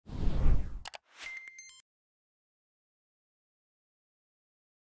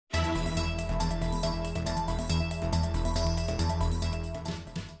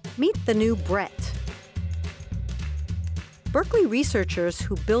Meet the new Brett. Berkeley researchers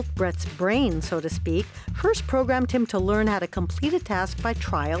who built Brett's brain, so to speak, first programmed him to learn how to complete a task by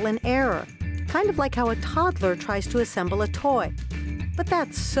trial and error, kind of like how a toddler tries to assemble a toy. But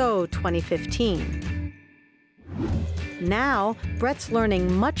that's so 2015. Now, Brett's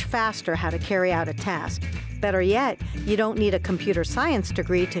learning much faster how to carry out a task. Better yet, you don't need a computer science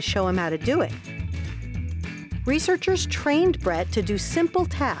degree to show him how to do it. Researchers trained Brett to do simple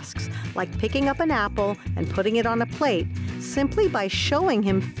tasks, like picking up an apple and putting it on a plate, simply by showing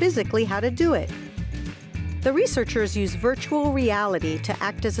him physically how to do it. The researchers use virtual reality to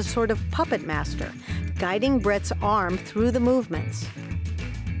act as a sort of puppet master, guiding Brett's arm through the movements.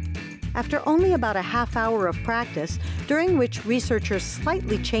 After only about a half hour of practice, during which researchers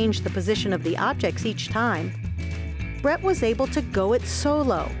slightly changed the position of the objects each time, Brett was able to go it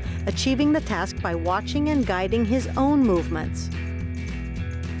solo, achieving the task by watching and guiding his own movements.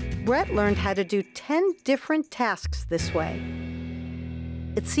 Brett learned how to do 10 different tasks this way.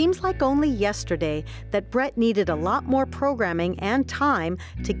 It seems like only yesterday that Brett needed a lot more programming and time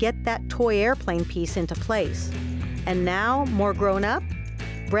to get that toy airplane piece into place. And now, more grown up,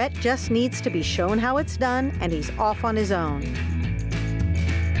 Brett just needs to be shown how it's done, and he's off on his own.